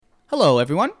Hello,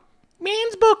 everyone.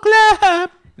 Means Book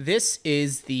Club. This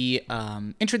is the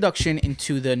introduction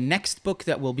into the next book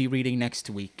that we'll be reading next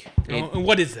week. And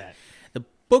what is that? The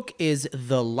book is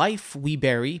The Life We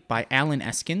Bury by Alan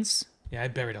Eskins. Yeah, I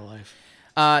buried a life.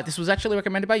 This was actually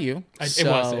recommended by you. It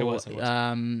was.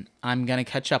 I'm going to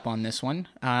catch up on this one.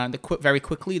 Very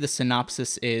quickly, the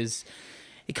synopsis is...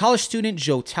 A college student,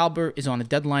 Joe Talbert, is on a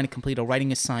deadline to complete a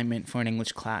writing assignment for an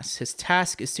English class. His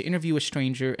task is to interview a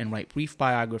stranger and write brief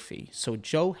biography, so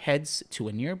Joe heads to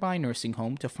a nearby nursing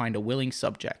home to find a willing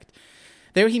subject.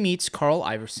 There he meets Carl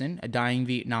Iverson, a dying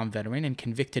Vietnam veteran and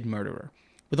convicted murderer.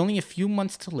 With only a few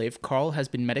months to live, Carl has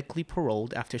been medically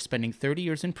paroled after spending 30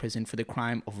 years in prison for the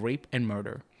crime of rape and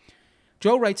murder.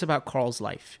 Joe writes about Carl's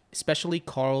life, especially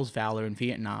Carl's valor in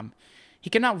Vietnam. He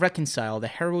cannot reconcile the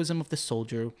heroism of the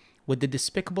soldier with the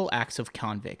despicable acts of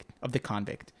the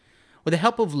convict. With the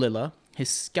help of Lila, his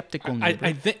skeptical neighbor...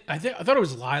 I thought it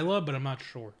was Lila, but I'm not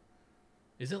sure.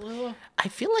 Is it Lila? I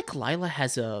feel like Lila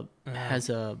has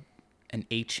an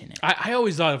H in it. I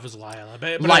always thought it was Lila,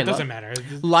 but Lila. It doesn't matter.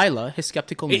 Lila, his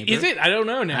skeptical neighbor. Is it? I don't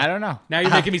know now. I don't know. Now you're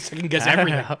making me second guess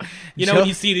everything. You know, when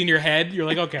you see it in your head, you're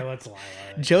like, okay, that's Lila.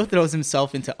 Joe throws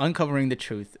himself into uncovering the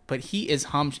truth, but he is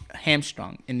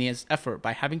hamstrung in his effort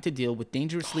by having to deal with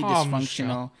dangerously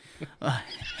dysfunctional...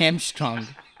 hamstrung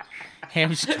in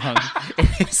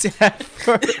his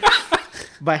effort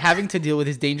by having to deal with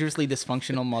his dangerously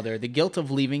dysfunctional mother, the guilt of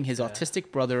leaving his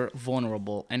autistic brother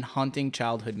vulnerable, and haunting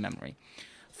childhood memory.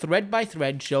 Thread by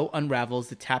thread, Joe unravels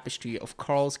the tapestry of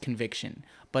Carl's conviction,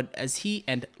 but as he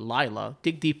and Lila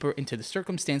dig deeper into the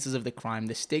circumstances of the crime,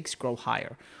 the stakes grow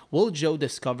higher. Will Joe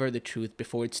discover the truth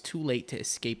before it's too late to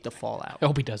escape the fallout? I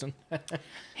hope he doesn't.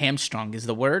 Hamstrung is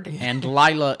the word, and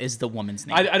Lila is the woman's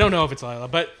name. I don't know if it's Lila,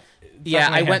 but... Yeah,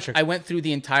 I went through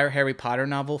the entire Harry Potter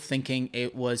novel thinking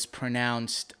it was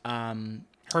pronounced...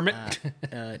 Hermit?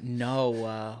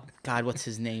 God, what's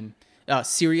his name?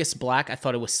 Sirius Black. I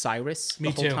thought it was Cyrus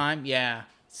the whole time. Yeah,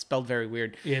 spelled very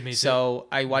weird. Yeah, me too. So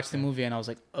I watched the movie and I was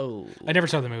like, oh. I never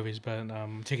saw the movies, but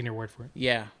I'm taking your word for it.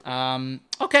 Yeah.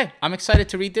 Okay, I'm excited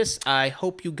to read this. I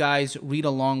hope you guys read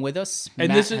along with us. And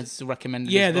Matt this has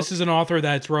recommended Yeah, this this is an author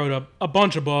that's wrote a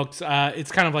bunch of books.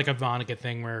 It's kind of like a Vonnegut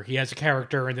thing where he has a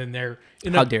character and then they're...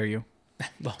 How dare you?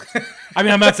 Well, I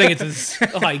mean, I'm not saying it's as,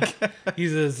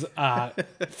 he's as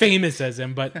famous as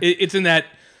him, but it's in that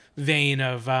vein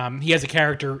of he has a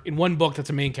character in one book that's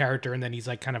a main character, and then he's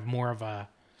like kind of more of a,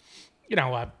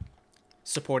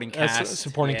 supporting cast.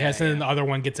 And then the other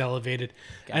one gets elevated.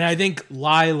 Gotcha. And I think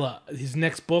Lila, his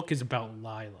next book is about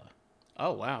Lila.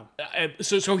 Oh, wow.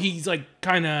 So he's like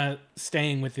kind of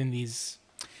staying within these.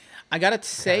 I gotta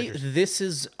say, this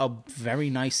is a very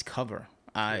nice cover.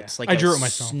 It's like I drew it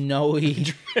myself. Snowy.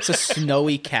 It's a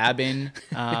snowy cabin.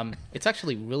 It's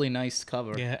actually really nice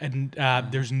cover. Yeah, and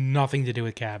there's nothing to do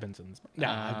with cabins.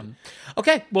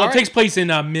 Okay, well, it takes place in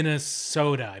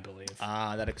Minnesota, I believe.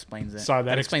 That explains it. So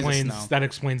that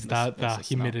explains the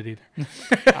humidity.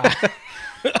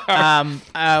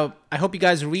 I hope you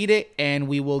guys read it, and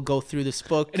we will go through this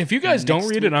book. And if you guys don't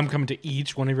read it, I'm coming to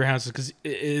each one of your houses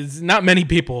because not many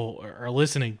people are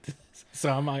listening. So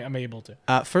I'm able to.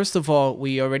 First of all,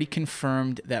 we already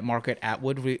confirmed that Margaret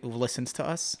Atwood listens to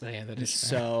us. Yeah, that is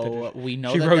so we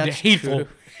know she that wrote that's hateful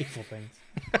things.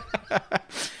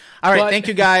 All right, thank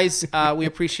you guys. We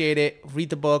appreciate it. Read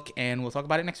the book, and we'll talk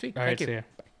about it next week. All right, Thank you. see ya.